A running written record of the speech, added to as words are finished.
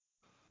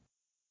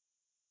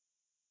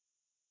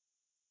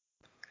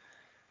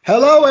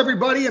Hello,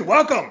 everybody, and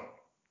welcome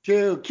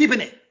to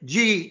Keeping It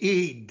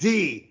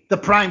GED, the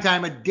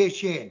primetime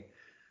edition.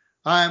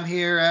 I'm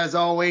here, as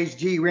always,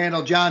 G.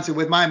 Randall Johnson,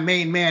 with my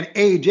main man,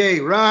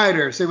 AJ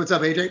Ryder. Say what's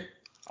up, AJ.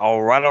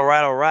 All right, all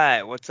right, all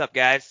right. What's up,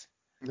 guys?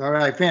 All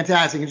right,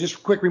 fantastic. And just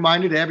a quick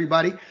reminder to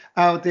everybody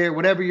out there,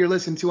 whatever you're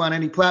listening to on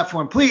any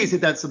platform, please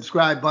hit that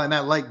subscribe button,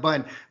 that like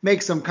button,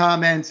 make some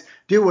comments,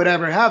 do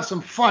whatever, have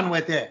some fun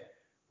with it.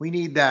 We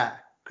need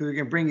that because we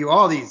can bring you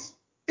all these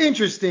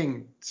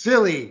interesting,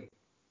 silly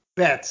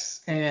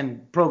bets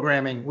and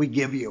programming we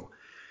give you.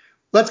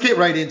 Let's get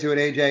right into it,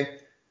 AJ.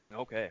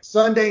 Okay.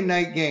 Sunday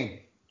night game.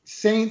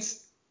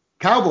 Saints,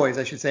 Cowboys,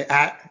 I should say,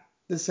 at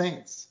the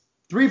Saints.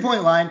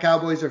 3-point line,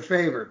 Cowboys are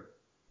favored.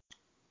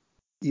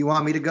 You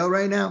want me to go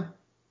right now?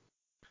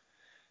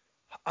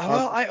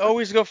 Well, I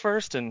always go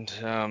first, and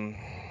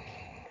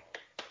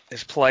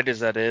as polite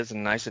as that is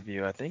and nice of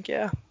you, I think,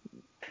 yeah,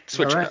 All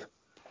switch it right. up.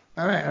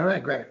 All right. All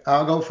right. Great.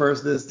 I'll go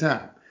first this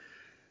time.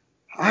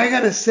 I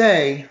got to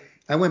say,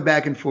 I went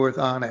back and forth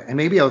on it. And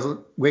maybe I was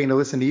waiting to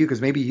listen to you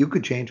because maybe you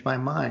could change my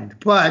mind.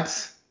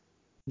 But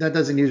that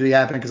doesn't usually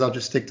happen because I'll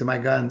just stick to my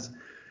guns.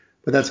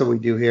 But that's what we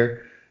do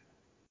here.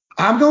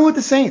 I'm going with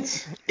the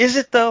Saints. Is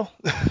it, though?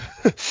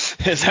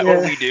 Is that what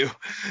Yeah. we do?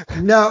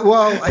 No,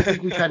 well, I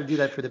think we try to do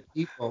that for the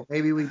people.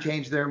 Maybe we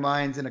change their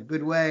minds in a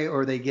good way,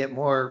 or they get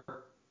more,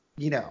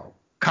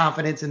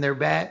 confidence in their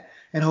bet,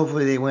 and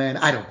hopefully they win.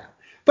 I don't know.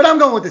 But I'm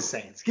going with the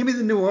Saints. Give me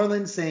the New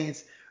Orleans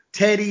Saints.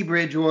 Teddy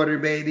Bridgewater,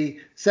 baby.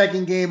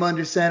 Second game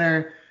under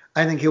center.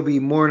 I think he'll be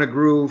more in a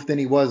groove than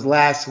he was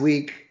last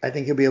week. I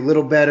think he'll be a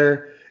little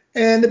better.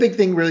 And the big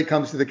thing really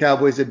comes to the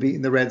Cowboys at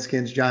beating the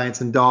Redskins,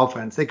 Giants, and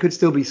Dolphins. They could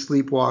still be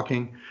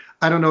sleepwalking.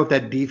 I don't know if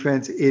that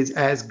defense is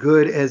as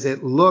good as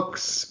it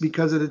looks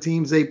because of the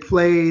teams they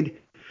played.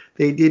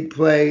 They did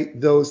play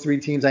those three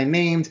teams I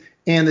named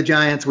and the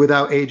Giants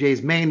without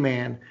AJ's main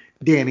man,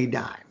 Danny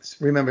Dimes.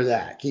 Remember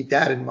that. Keep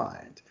that in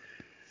mind.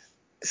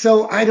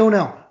 So I don't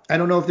know. I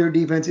don't know if their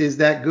defense is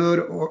that good,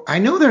 or I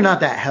know they're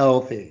not that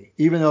healthy,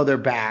 even though they're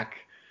back.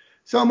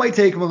 So it might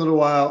take them a little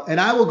while. And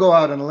I will go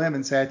out on a limb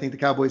and say I think the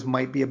Cowboys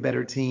might be a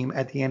better team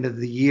at the end of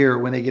the year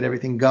when they get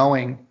everything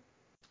going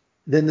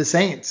than the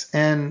Saints.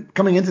 And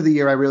coming into the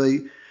year, I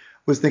really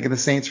was thinking the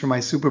Saints for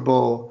my Super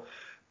Bowl.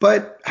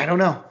 But I don't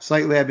know.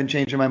 Slightly, I've been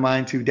changing my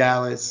mind to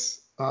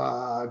Dallas,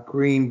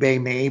 Green Bay,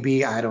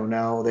 maybe. I don't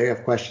know. They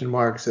have question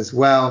marks as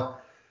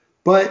well.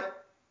 But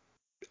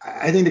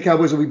I think the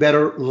Cowboys will be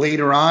better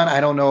later on.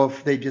 I don't know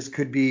if they just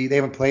could be. They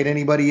haven't played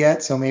anybody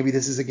yet, so maybe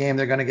this is a game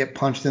they're going to get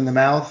punched in the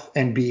mouth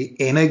and be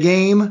in a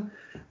game,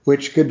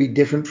 which could be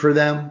different for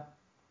them.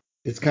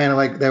 It's kind of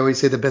like they always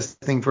say the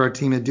best thing for a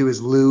team to do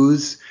is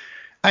lose.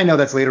 I know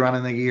that's later on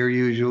in the year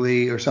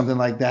usually or something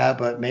like that,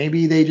 but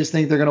maybe they just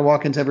think they're going to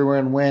walk into everywhere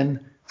and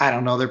win. I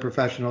don't know. They're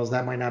professionals.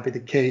 That might not be the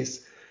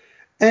case.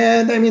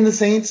 And I mean, the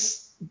Saints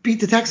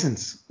beat the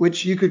Texans,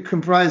 which you could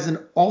comprise an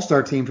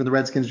all-star team for the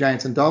Redskins,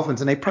 Giants, and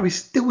Dolphins, and they probably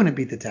still wouldn't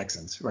beat the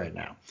Texans right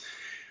now.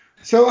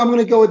 So I'm going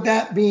to go with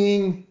that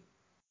being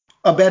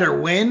a better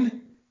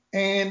win.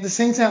 And the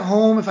Saints at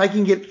home, if I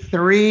can get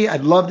 3,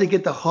 I'd love to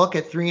get the hook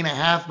at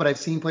 3.5, but I've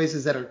seen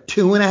places that are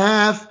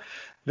 2.5.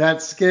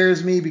 That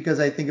scares me because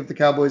I think if the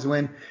Cowboys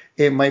win,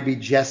 it might be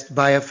just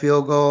by a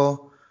field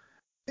goal.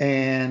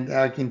 And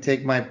I can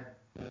take my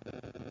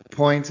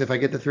points if I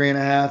get the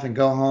 3.5 and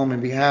go home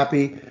and be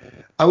happy.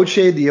 I would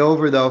shade the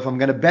over, though. If I'm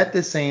going to bet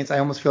the Saints, I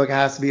almost feel like it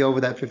has to be over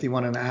that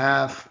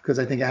 51.5 because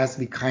I think it has to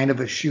be kind of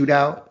a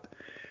shootout.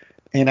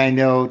 And I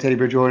know Teddy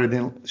Bridgewater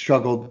didn't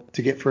struggle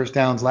to get first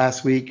downs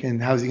last week.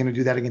 And how's he going to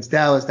do that against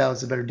Dallas? Dallas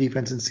is a better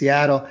defense in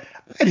Seattle.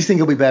 I just think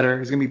he'll be better.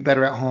 He's going to be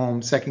better at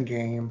home, second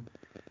game.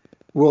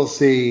 We'll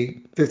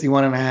see.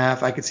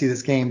 51.5. I could see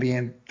this game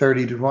being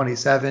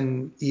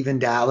 30-27, even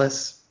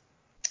Dallas.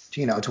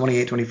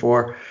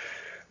 28-24,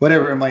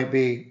 whatever it might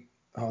be.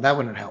 Oh, that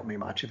wouldn't help me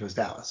much if it was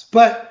Dallas.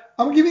 But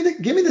I'm give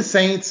me the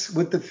Saints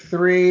with the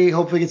 3.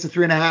 Hopefully, it's a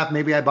 3.5.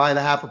 Maybe I buy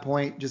the half a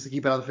point just to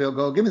keep it out of the field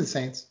goal. Give me the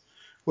Saints.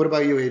 What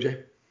about you,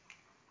 AJ?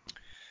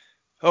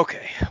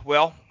 Okay,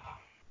 well,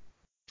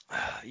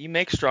 you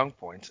make strong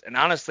points. And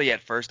honestly,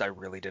 at first, I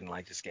really didn't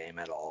like this game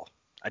at all.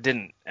 I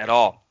didn't at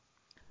all.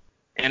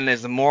 And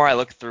as the more I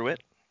look through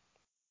it,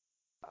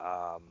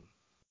 um,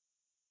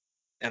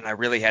 and I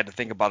really had to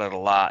think about it a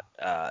lot,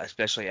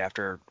 especially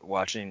after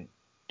watching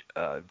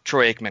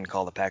Troy Aikman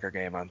call the Packer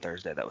game on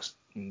Thursday.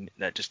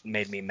 That just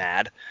made me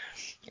mad.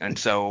 And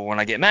so when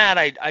I get mad,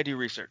 I do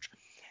research.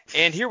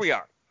 And here we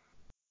are.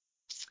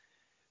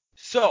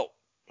 So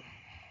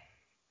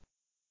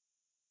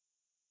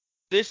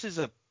this is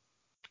a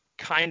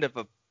kind of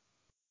a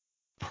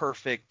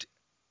perfect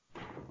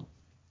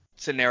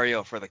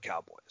scenario for the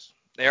Cowboys.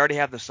 They already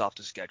have the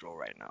softest schedule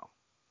right now.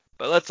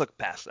 But let's look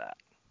past that.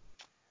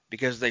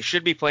 Because they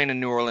should be playing in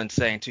New Orleans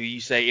Saints, who you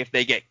say if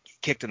they get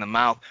kicked in the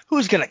mouth,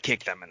 who's going to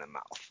kick them in the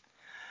mouth?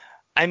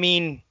 I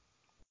mean,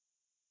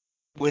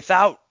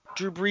 without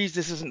Drew Brees,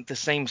 this isn't the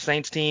same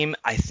Saints team.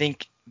 I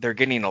think they're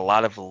getting a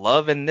lot of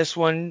love in this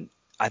one.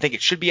 I think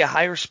it should be a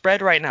higher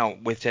spread right now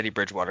with Teddy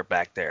Bridgewater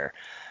back there.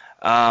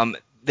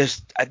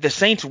 the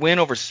Saints win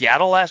over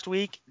Seattle last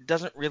week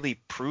doesn't really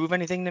prove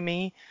anything to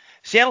me.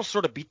 Seattle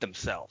sort of beat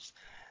themselves.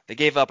 They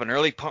gave up an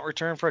early punt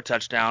return for a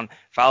touchdown,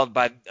 followed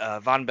by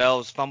Von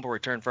Bell's fumble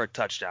return for a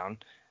touchdown.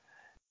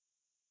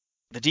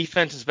 The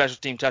defense and special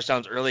team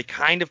touchdowns early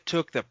kind of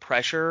took the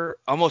pressure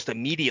almost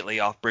immediately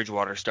off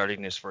Bridgewater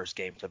starting his first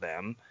game for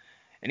them.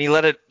 And he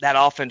led that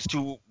offense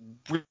to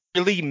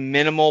really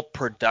minimal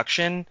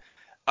production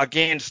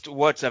against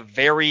what's a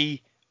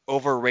very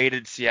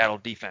overrated Seattle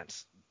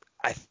defense.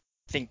 I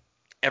think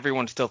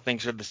everyone still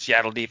thinks of the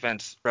Seattle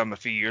defense from a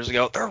few years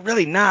ago. They're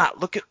really not.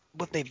 Look at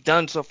what they've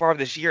done so far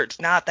this year. It's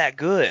not that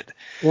good.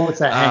 Well, it's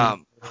that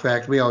hang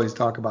effect. We always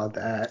talk about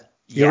that.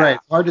 You're right.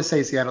 It's hard to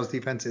say Seattle's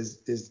defense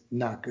is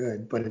not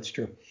good, but it's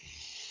true.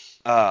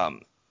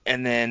 And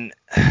then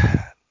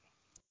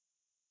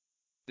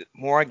the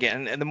more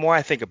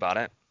I think about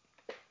it,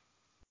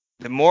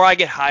 the more I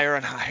get higher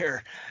and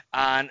higher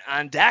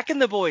on Dak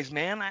and the boys,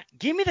 man.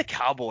 Give me the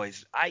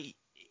Cowboys.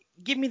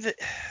 Give me the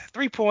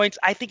 3 points.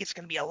 I think it's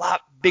going to be a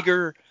lot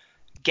bigger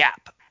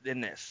gap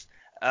than this.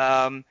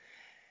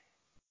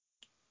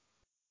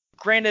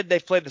 Granted,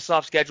 they've played the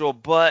soft schedule,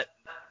 but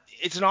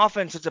it's an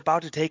offense that's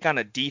about to take on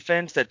a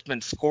defense that's been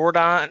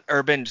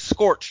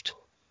scorched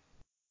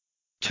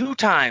 2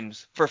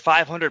 times for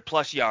 500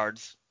 plus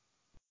yards,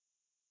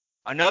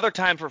 another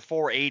time for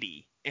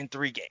 480 in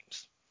 3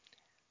 games.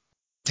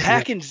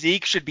 Dak and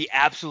Zeke should be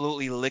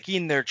absolutely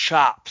licking their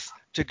chops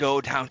to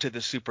go down to the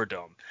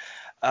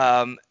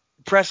Superdome.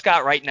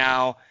 Prescott right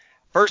now,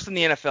 first in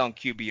the NFL in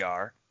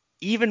QBR,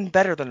 even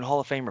better than Hall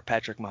of Famer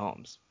Patrick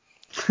Mahomes.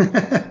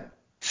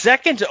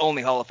 Second to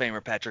only Hall of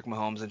Famer Patrick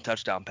Mahomes in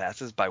touchdown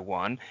passes by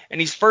 1, and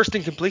he's first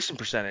in completion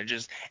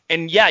percentages.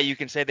 And yeah, you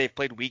can say they've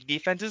played weak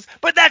defenses,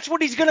 but that's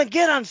what he's going to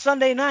get on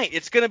Sunday night.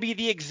 It's going to be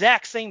the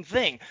exact same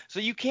thing. So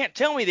you can't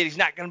tell me that he's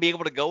not going to be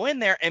able to go in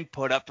there and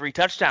put up 3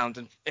 touchdowns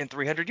and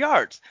 300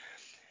 yards.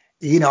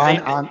 You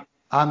know,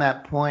 on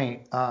that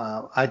point,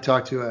 I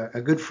talked to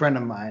a good friend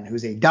of mine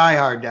who's a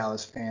diehard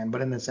Dallas fan, but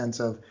in the sense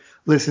of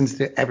listens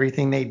to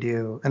everything they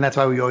do. And that's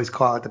why we always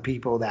call it the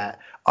people that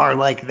are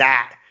like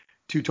that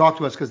to talk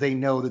to us, because they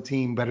know the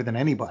team better than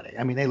anybody.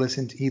 I mean, he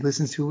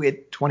listens to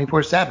it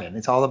 24/7.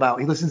 It's all about,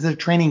 he listens to the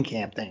training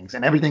camp things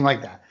and everything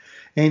like that.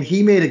 And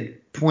he made a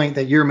point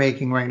that you're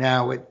making right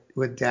now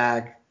with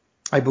Dak.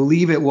 I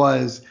believe it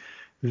was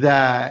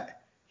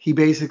that he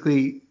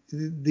basically,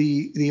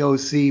 the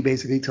OC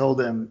basically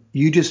told him,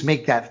 you just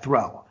make that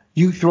throw.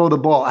 You throw the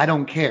ball. I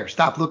don't care.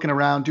 Stop looking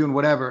around, doing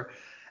whatever.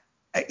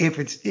 If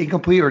it's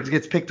incomplete or it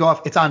gets picked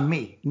off, it's on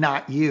me,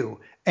 not you.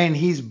 And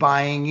he's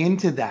buying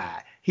into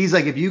that. He's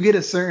like, if you get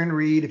a certain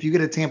read, if you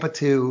get a Tampa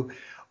 2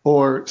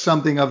 or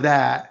something of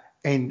that,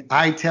 and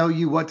I tell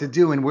you what to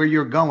do and where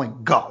you're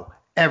going, go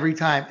every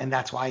time. And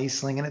that's why he's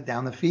slinging it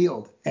down the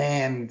field.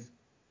 And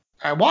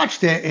I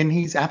watched it, and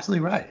he's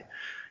absolutely right.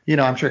 You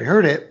know, I'm sure he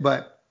heard it,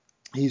 but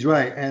he's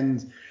right.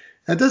 And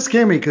that does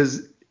scare me,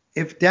 because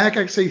if Dak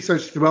actually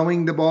starts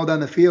throwing the ball down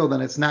the field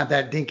and it's not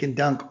that dink and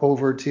dunk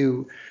over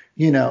to,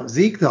 you know,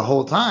 Zeke the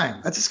whole time,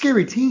 that's a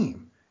scary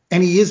team.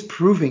 And he is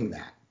proving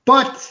that.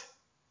 But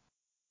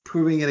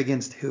proving it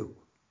against who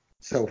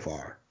so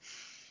far?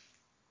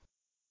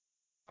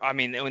 I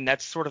mean, and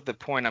that's sort of the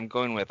point I'm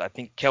going with. I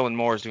think Kellen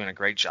Moore is doing a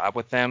great job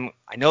with them.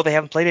 I know they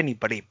haven't played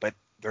anybody, but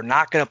they're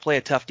not going to play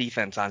a tough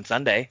defense on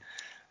Sunday.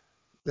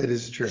 That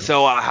is true.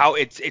 So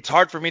it's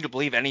hard for me to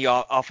believe any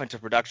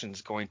offensive production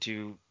is going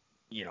to,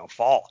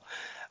 fall.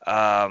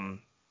 They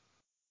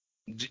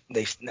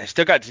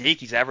still got Zeke.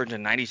 He's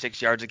averaging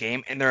 96 yards a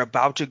game, and they're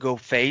about to go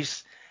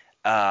face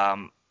a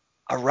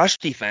rush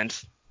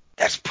defense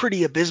that's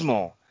pretty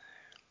abysmal.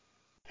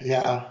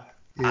 Yeah.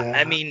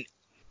 I mean,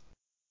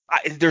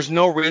 there's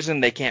no reason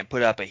they can't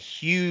put up a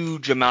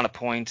huge amount of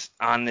points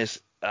on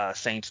this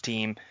Saints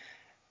team.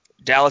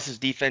 Dallas's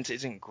defense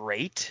isn't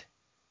great,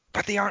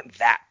 but they aren't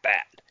that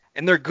bad,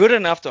 and they're good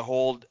enough to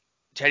hold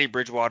Teddy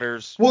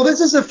Bridgewater's. Well, this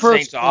is the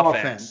first Saints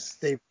offense.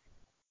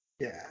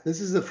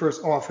 This is the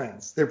first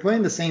offense. They're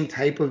playing the same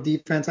type of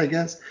defense, I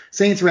guess.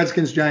 Saints,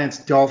 Redskins, Giants,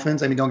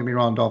 Dolphins. I mean, don't get me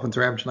wrong, Dolphins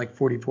are averaging like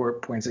 44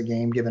 points a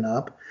game given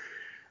up,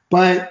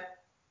 but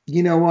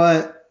you know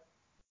what?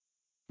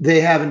 They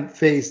haven't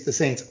faced the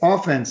Saints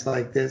offense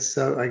like this,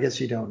 so I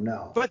guess you don't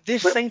know. But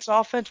Saints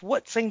offense,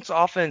 what Saints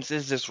offense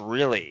is this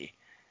really?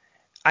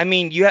 I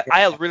mean,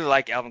 I really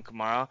like Alvin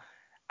Kamara.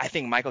 I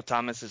think Michael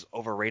Thomas is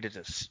overrated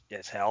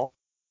as hell.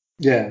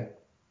 Yeah.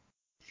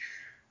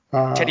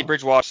 Teddy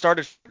Bridgewater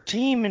started for the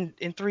team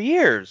in 3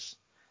 years.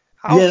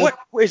 What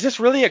is this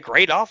really a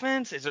great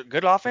offense? Is it a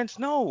good offense?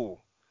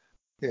 No.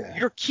 Yeah.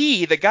 Your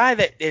key, the guy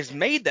that has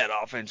made that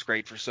offense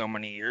great for so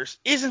many years,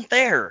 isn't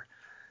there.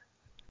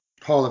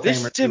 Hall of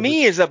Famer. This, to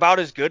me, is about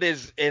as good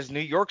as New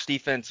York's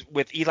defense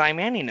with Eli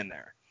Manning in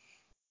there.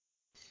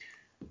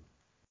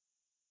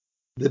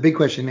 The big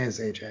question is,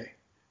 AJ,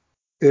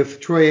 if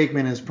Troy Aikman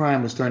in his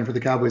prime was starting for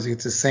the Cowboys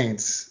against the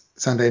Saints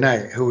Sunday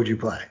night, who would you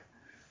play?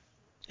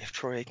 If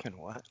Troy Aikman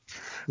what?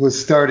 Was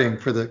starting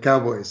for the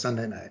Cowboys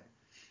Sunday night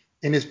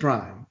in his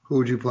prime, who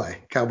would you play,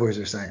 Cowboys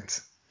or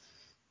Saints?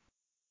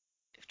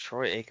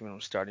 Troy Aikman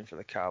was starting for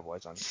the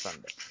Cowboys on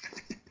Sunday?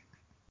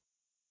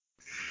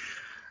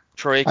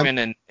 Troy Aikman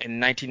in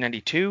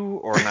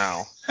 1992 or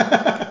now?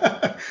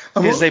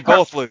 Because they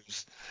both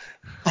lose.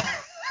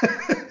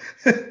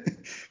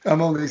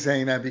 I'm only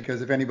saying that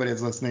because if anybody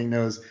that's listening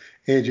knows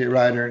AJ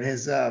Ryder, and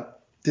his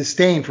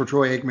disdain for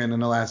Troy Aikman in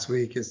the last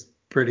week is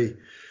pretty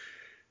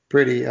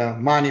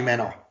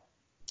monumental,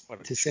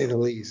 to say the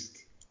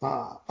least.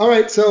 All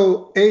right,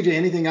 so AJ,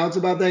 anything else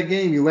about that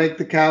game? You like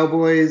the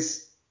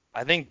Cowboys?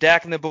 I think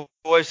Dak and the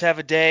boys have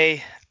a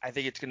day. I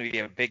think it's going to be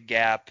a big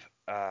gap.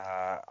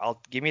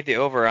 I'll give me the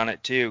over on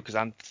it too, because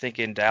I'm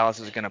thinking Dallas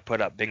is going to put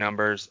up big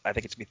numbers. I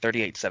think it's going to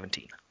be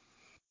 38-17.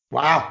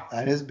 Wow,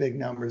 that is big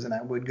numbers, and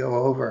I would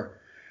go over.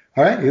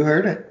 All right, you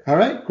heard it. All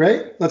right,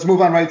 great. Let's move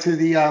on right to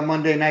the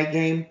Monday night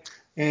game.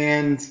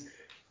 And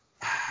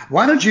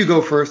why don't you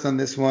go first on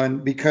this one?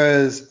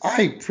 Because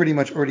I pretty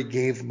much already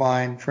gave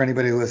mine for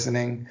anybody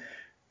listening.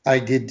 I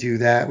did do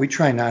that. We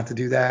try not to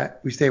do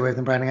that. We stay away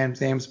from Brandon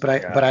games, but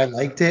I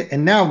liked it.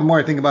 And now the more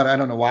I think about it, I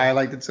don't know why I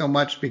liked it so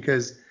much,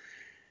 because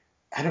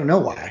I don't know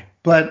why.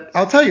 But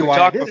I'll tell you why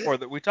I did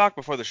it. We talked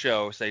before the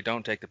show, say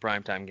don't take the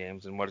primetime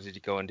games. And what does he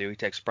go and do? He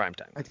takes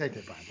primetime. I take the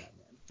primetime game.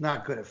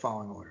 Not good at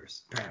following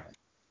orders, apparently.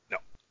 No.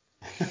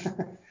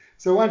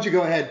 So why don't you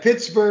go ahead?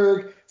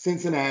 Pittsburgh,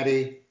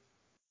 Cincinnati.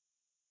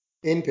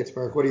 In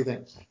Pittsburgh. What do you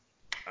think?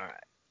 All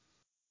right.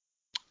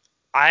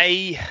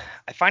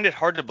 I find it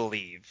hard to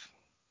believe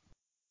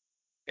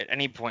at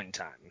any point in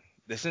time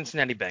the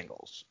Cincinnati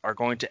Bengals are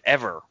going to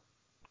ever,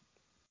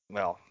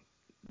 well,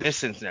 this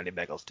Cincinnati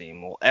Bengals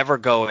team will ever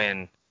go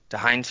in to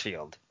Heinz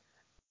Field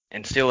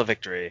and steal a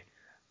victory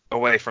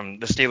away from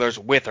the Steelers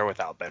with or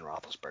without Ben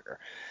Roethlisberger.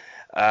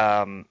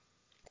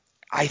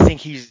 I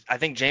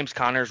think James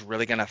Conner's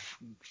really going to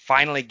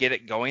finally get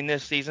it going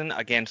this season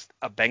against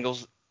a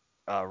Bengals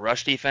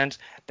rush defense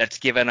that's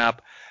given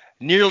up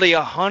nearly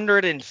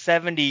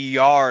 170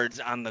 yards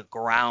on the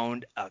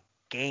ground a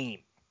game.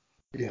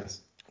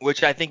 Yes.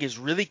 Which I think is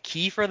really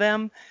key for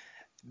them,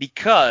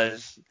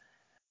 because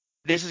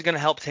this is going to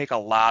help take a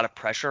lot of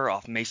pressure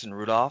off Mason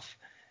Rudolph.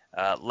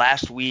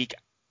 Last week,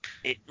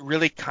 it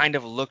really kind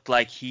of looked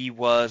like he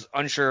was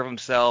unsure of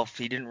himself.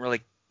 He didn't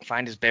really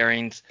find his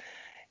bearings.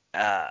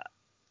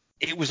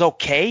 It was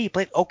okay. He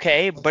played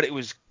okay, but it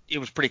was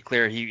pretty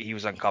clear he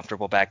was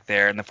uncomfortable back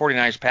there. And the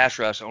 49ers pass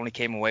rush only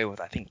came away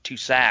with, I think, 2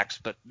 sacks,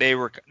 but they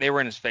were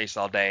in his face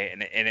all day,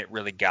 and it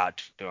really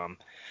got to him.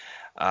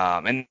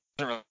 And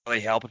it wasn't really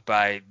helped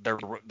by their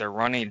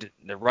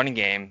running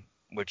game,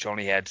 which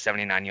only had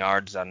 79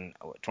 yards on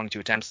 22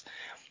 attempts.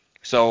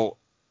 So,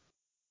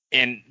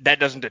 and that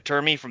doesn't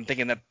deter me from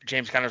thinking that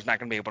James Conner's not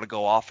going to be able to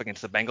go off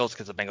against the Bengals,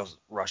 because the Bengals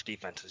rush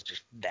defense is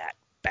just that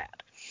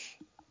bad.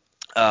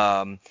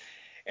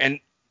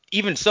 And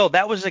even so,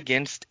 that was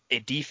against a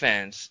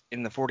defense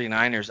in the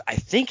 49ers I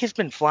think has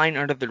been flying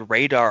under the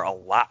radar a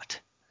lot.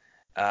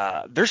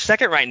 They're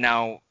second right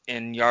now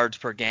in yards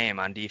per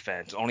game on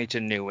defense, only to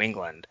New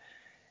England.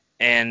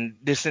 And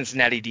this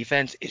Cincinnati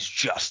defense is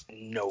just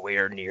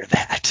nowhere near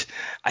that.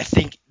 I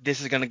think this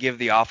is going to give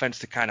the offense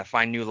to kind of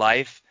find new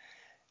life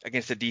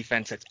against a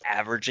defense that's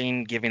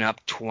giving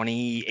up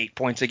 28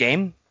 points a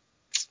game.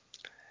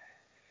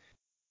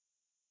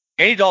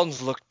 Andy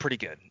Dalton's looked pretty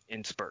good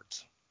in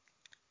spurts,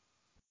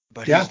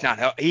 but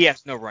he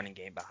has no running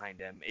game behind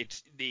him.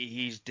 It's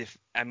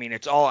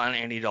all on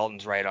Andy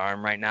Dalton's right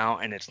arm right now,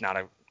 and it's not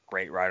a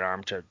great right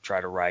arm to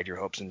try to ride your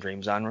hopes and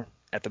dreams on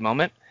at the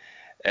moment.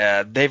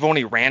 They've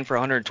only ran for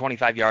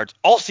 125 yards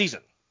all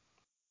season,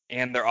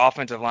 and their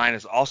offensive line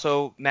is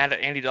also mad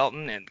at Andy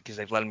Dalton, and because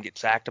they've let him get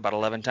sacked about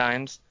 11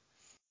 times.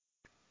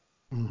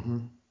 Mm-hmm.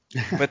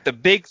 But the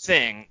big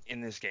thing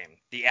in this game,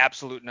 the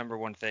absolute number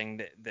one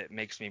thing that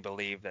makes me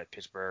believe that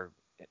Pittsburgh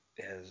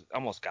has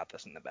almost got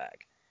this in the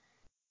bag.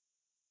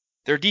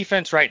 Their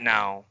defense right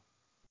now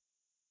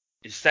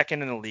is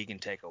second in the league in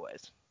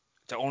takeaways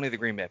to only the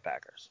Green Bay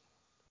Packers.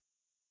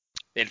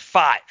 They had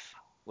 5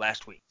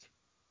 last week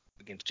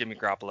against Jimmy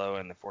Garoppolo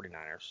and the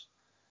 49ers.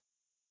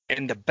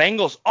 And the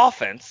Bengals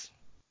offense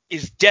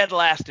is dead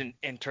last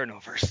in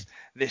turnovers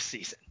this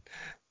season.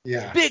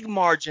 Yeah. Big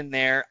margin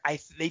there.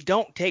 They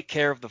don't take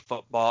care of the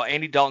football.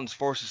 Andy Dalton's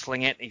forced to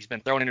sling it. He's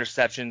been throwing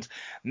interceptions.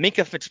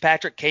 Minkah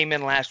Fitzpatrick came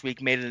in last week,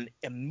 made an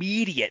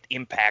immediate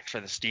impact for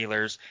the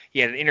Steelers. He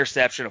had an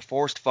interception, a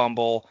forced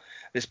fumble.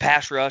 This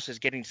pass rush is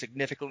getting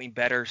significantly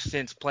better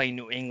since playing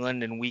New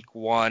England in week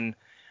 1.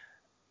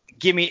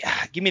 Give me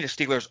the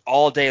Steelers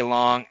all day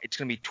long. It's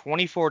going to be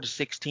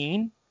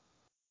 24-16,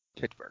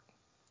 Pittsburgh.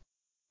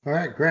 All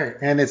right, great.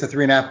 And it's a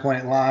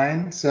 3.5-point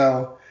line,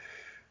 so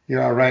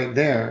you're right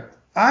there.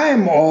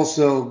 I'm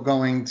also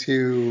going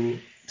to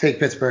take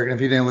Pittsburgh. And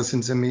if you didn't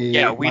listen to me,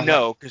 yeah, we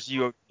know, because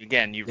you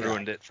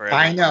ruined it for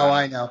everyone.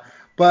 I know.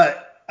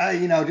 But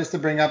just to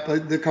bring up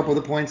a couple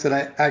of the points that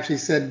I actually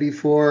said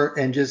before,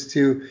 and just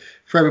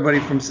for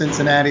everybody from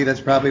Cincinnati that's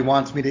probably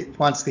wants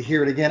to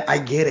hear it again, I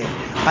get it.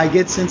 I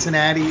get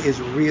Cincinnati is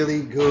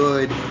really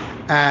good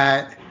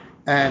at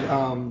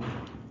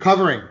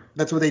covering.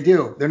 That's what they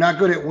do. They're not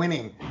good at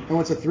winning. And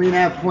when it's a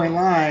 3.5-point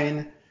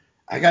line,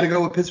 I got to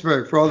go with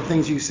Pittsburgh for all the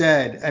things you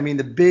said. I mean,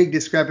 the big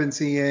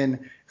discrepancy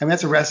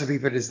that's a recipe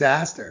for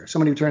disaster.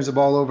 Somebody who turns the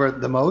ball over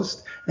the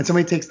most and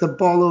somebody takes the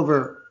ball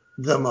over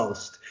the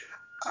most.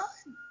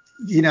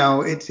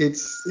 It's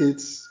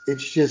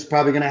just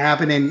probably going to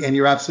happen. And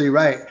you're absolutely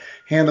right.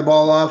 Hand the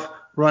ball off,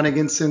 run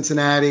against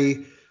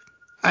Cincinnati.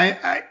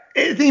 I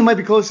think it might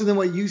be closer than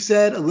what you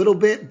said a little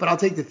bit, but I'll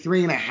take the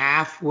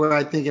 3.5 where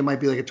I think it might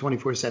be like a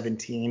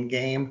 24-17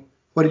 game.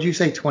 What did you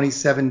say?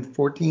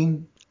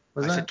 27-14?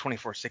 I said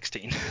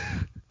 24-16.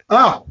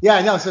 Oh,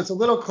 yeah, no. So it's a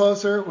little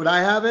closer. Would I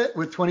have it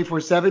with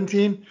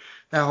 24-17?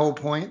 That whole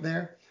point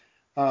there.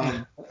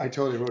 I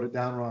totally wrote it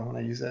down wrong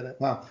when you said it.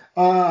 Wow.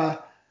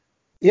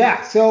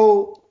 Yeah,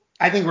 so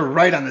I think we're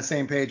right on the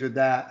same page with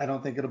that. I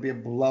don't think it'll be a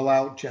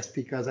blowout just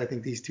because I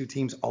think these two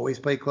teams always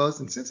play close.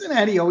 And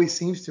Cincinnati always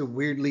seems to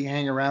weirdly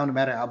hang around no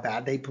matter how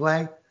bad they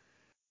play.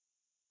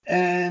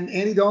 And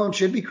Andy Dalton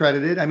should be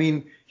credited. I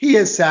mean, he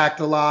is sacked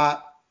a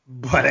lot,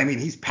 but I mean,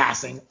 he's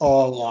passing a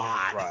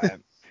lot. Right.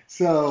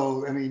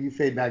 So, I mean, you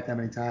fade back that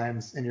many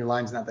times and your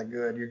line's not that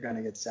good, you're going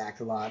to get sacked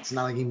a lot. It's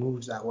not like he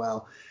moves that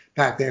well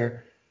back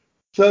there.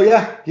 So,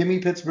 yeah, give me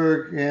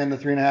Pittsburgh and the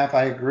 3.5.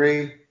 I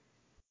agree.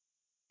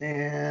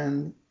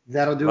 And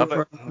that'll do it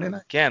for Monday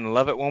night. Again,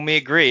 love it when we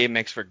agree. It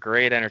makes for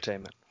great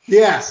entertainment.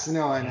 Yes.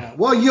 No, I know.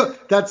 Well,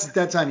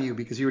 that's on you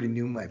because you already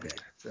knew my pick.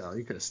 So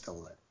you could have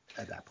stolen it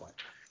at that point.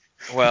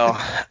 Well,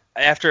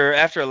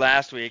 after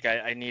last week,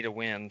 I need a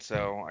win,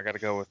 so I got to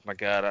go with my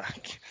gut.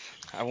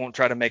 I won't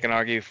try to make an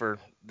argue for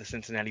the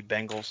Cincinnati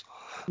Bengals.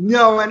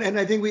 No, and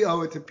I think we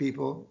owe it to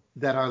people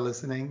that are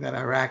listening that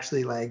are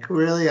actually like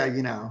really,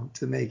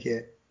 to make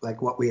it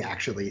like what we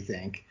actually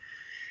think.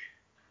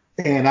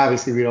 And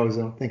obviously, we always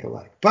don't think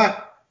alike.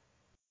 But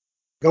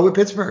go with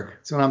Pittsburgh.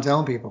 That's what I'm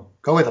telling people.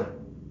 Go with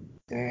them.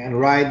 And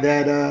ride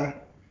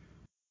that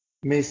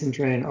Mason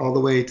train all the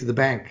way to the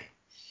bank.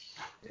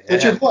 Yeah.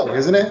 That's your boy,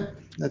 isn't it?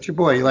 That's your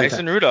boy. You like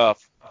Mason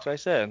Rudolph. That's what I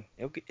said.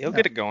 He'll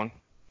get it going.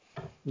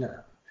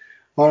 Yeah.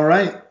 All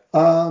right.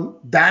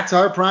 That's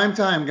our prime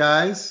time,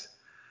 guys.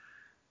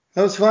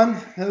 That was fun.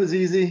 That was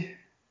easy.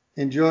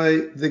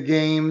 Enjoy the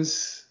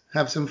games.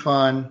 Have some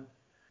fun.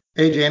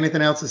 AJ,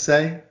 anything else to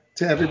say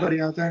to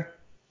everybody out there?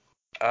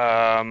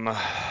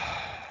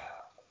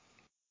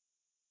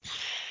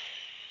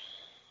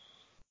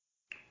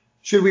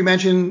 Should we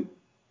mention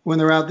when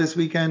they're out this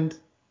weekend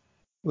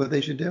what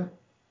they should do?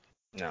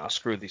 No,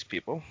 screw these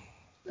people.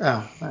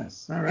 Oh,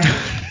 nice. All right.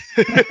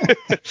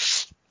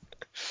 That's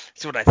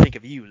what I think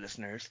of you,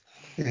 listeners.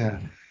 Yeah.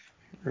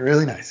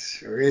 Really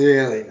nice.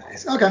 Really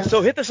nice. Okay.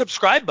 So hit the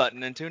subscribe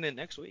button and tune in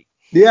next week.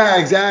 Yeah,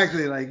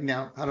 exactly. Like,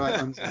 now, how do I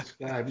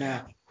unsubscribe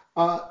now?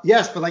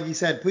 Yes, but like you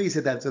said, please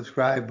hit that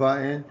subscribe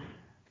button.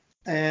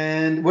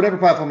 And whatever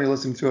platform you're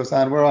listening to us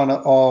on, we're on a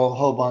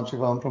whole bunch of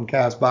them, from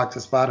CastBox to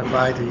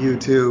Spotify to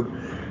YouTube.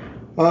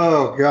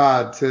 Oh,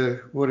 God,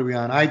 to what are we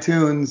on?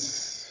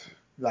 iTunes?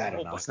 I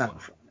don't know. It's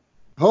not fun.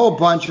 A whole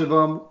bunch of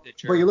them.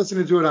 But you're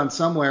listening to it on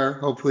somewhere,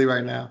 hopefully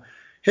right now.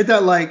 Hit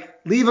that like,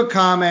 leave a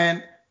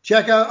comment.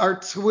 Check out our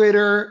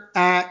Twitter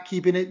at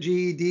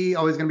KeepingItGED.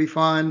 Always going to be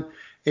fun.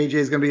 AJ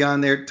is going to be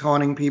on there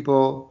taunting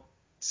people,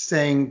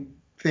 saying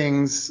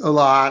things a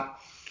lot.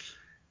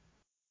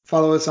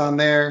 Follow us on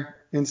there,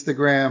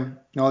 Instagram,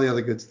 and all the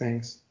other good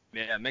things.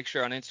 Yeah, make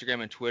sure on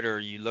Instagram and Twitter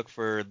you look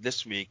for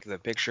this week the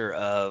picture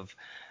of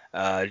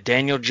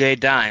Daniel J.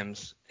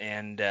 Dimes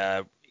and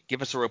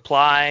give us a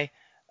reply.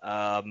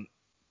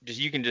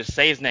 You can just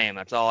say his name.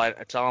 That's all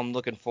I'm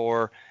looking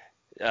for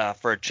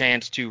a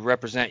chance to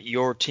represent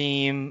your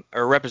team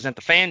or represent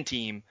the fan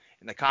team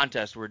in the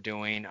contest we're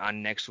doing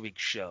on next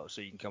week's show.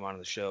 So you can come on to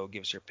the show,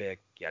 give us your pick,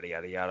 yada,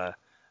 yada, yada.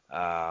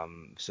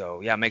 So,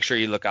 yeah, make sure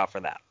you look out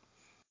for that.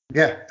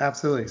 Yeah,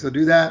 absolutely. So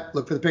do that.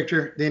 Look for the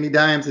picture. Danny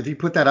Dimes. Have you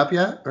put that up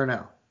yet or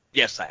no?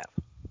 Yes, I have.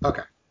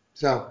 Okay.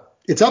 So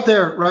it's up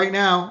there right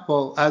now.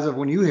 Well, as of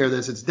when you hear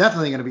this, it's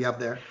definitely going to be up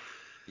there.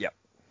 Yep.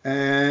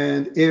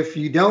 And if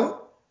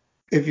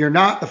you're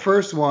not the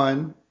first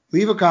one,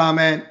 leave a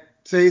comment,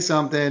 say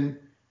something.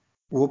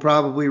 We'll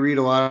probably read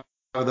a lot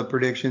of the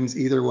predictions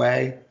either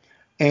way.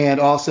 And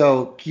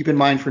also keep in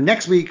mind for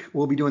next week,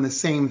 we'll be doing the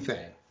same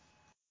thing.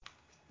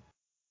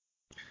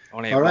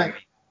 All right.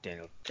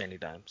 Danny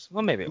Dimes.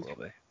 Well, maybe it will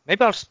be.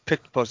 Maybe I'll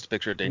post a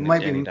picture of Danny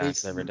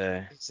Dimes every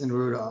day. Mason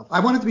Rudolph. I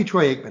want it to be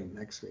Troy Aikman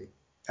next week,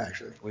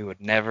 actually. We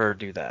would never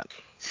do that.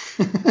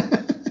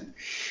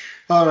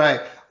 All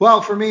right.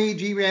 Well, for me,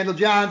 G. Randall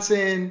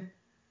Johnson,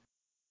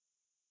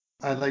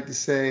 I'd like to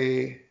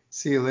say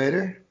see you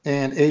later.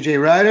 And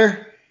AJ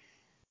Ryder,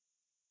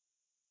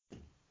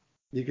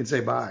 you can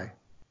say bye.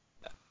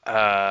 Okay.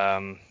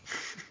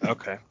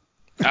 All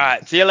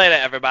right. See you later,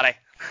 everybody.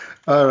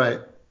 All right.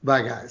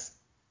 Bye, guys.